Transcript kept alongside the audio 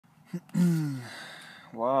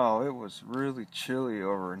Wow, it was really chilly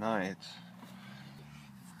overnight.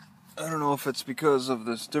 I don't know if it's because of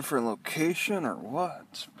this different location or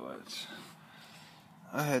what, but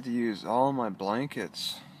I had to use all my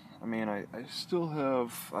blankets. I mean, I still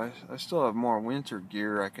have more winter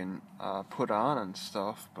gear I can put on and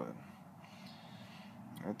stuff, but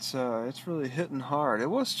it's really hitting hard. It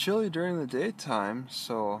was chilly during the daytime,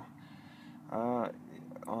 so uh,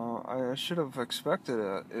 I should have expected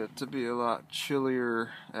it to be a lot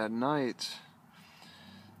chillier at night.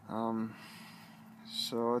 Um,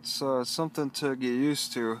 so it's something to get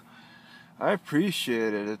used to. I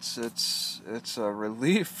appreciate it. It's a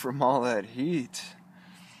relief from all that heat.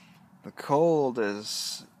 The cold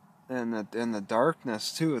is, and the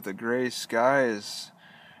darkness too, with the gray skies.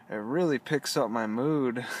 It really picks up my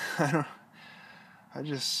mood. I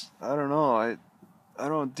don't know. I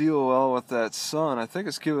don't deal well with that sun. I think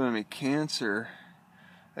it's giving me cancer.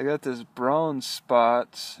 I got this brown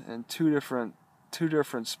spot in two different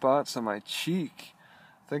spots on my cheek.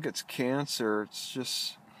 I think it's cancer.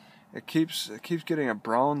 It keeps getting a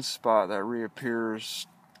brown spot that reappears.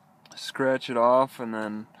 Scratch it off and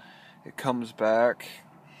then it comes back.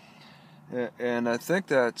 And I think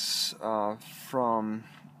that's from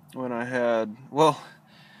when I had,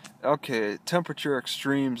 okay, temperature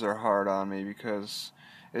extremes are hard on me because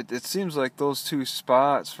it seems like those two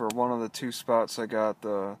spots, for one of the two spots I got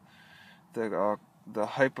the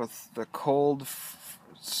cold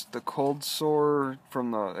sore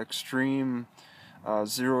from the extreme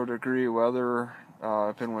 0-degree weather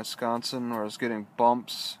up in Wisconsin, where I was getting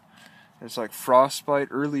bumps. It's like frostbite,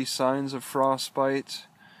 early signs of frostbite.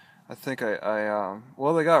 I think they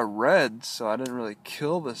got red, so I didn't really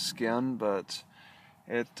kill the skin, but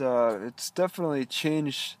it's definitely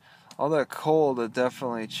changed. All that cold, it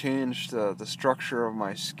definitely changed the structure of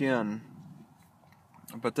my skin.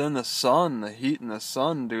 But then the heat and the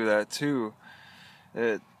sun do that too.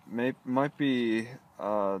 It might be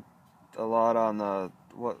a lot on the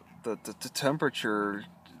temperature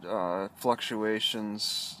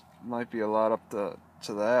fluctuations. Might be a lot up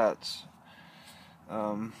to that.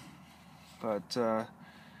 But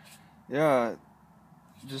yeah,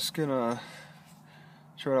 just gonna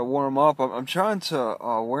try to warm up. I'm trying to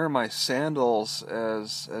wear my sandals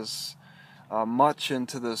as much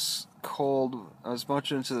into this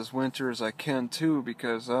winter as I can too,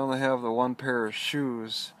 because I only have the one pair of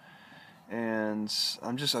shoes, and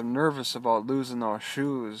I'm nervous about losing those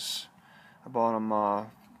shoes, about them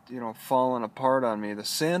falling apart on me. The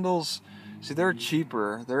sandals, see, they're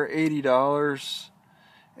cheaper. They're $80,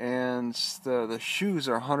 and the shoes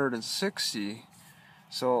are $160.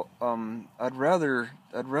 So I'd rather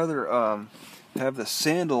have the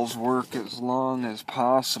sandals work as long as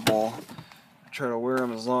possible. Try to wear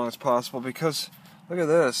them as long as possible, because look at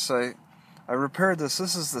this. I repaired this.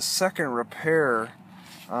 This is the second repair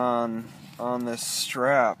on this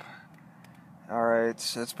strap. All right,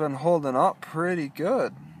 it's been holding up pretty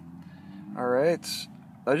good. All right,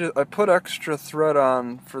 I put extra thread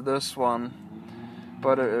on for this one,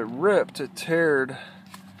 but it ripped, it teared,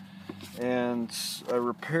 and I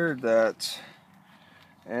repaired that,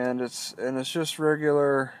 and it's just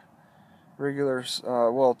regular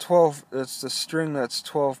 12. It's the string that's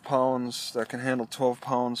 12 pounds, that can handle 12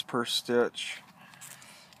 pounds per stitch,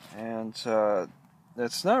 and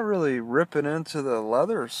it's not really ripping into the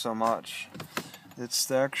leather so much. It's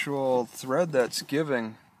the actual thread that's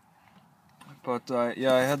giving. But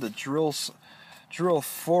yeah, I had to drill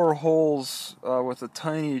 4 holes with a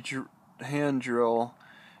tiny hand drill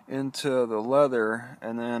into the leather,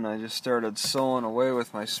 and then I just started sewing away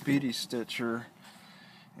with my speedy stitcher.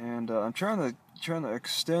 And I'm trying to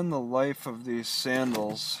extend the life of these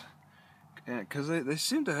sandals, because they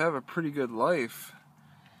seem to have a pretty good life.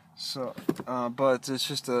 So, but it's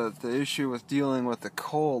just the issue with dealing with the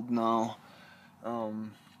cold now.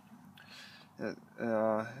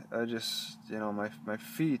 I just, my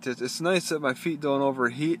feet. It's nice that my feet don't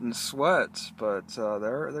overheat and sweat, but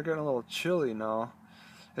they're getting a little chilly now.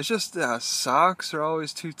 It's just socks are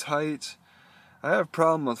always too tight. I have a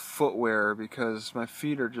problem with footwear because my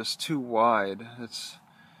feet are just too wide. It's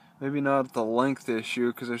maybe not the length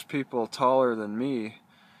issue, because there's people taller than me,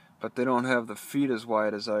 but they don't have the feet as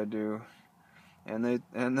wide as I do. And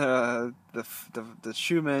the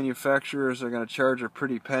shoe manufacturers are going to charge a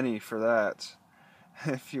pretty penny for that.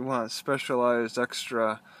 If you want specialized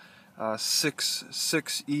extra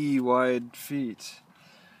 6E wide feet,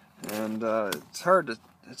 and it's hard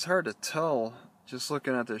to tell just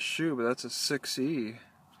looking at this shoe, but that's a 6E,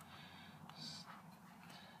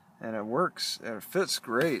 and it works and it fits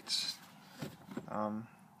great.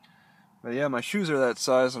 But yeah, my shoes are that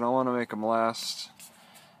size and I want to make them last.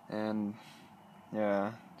 And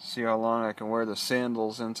yeah, see how long I can wear the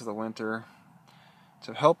sandals into the winter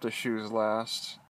to help the shoes last.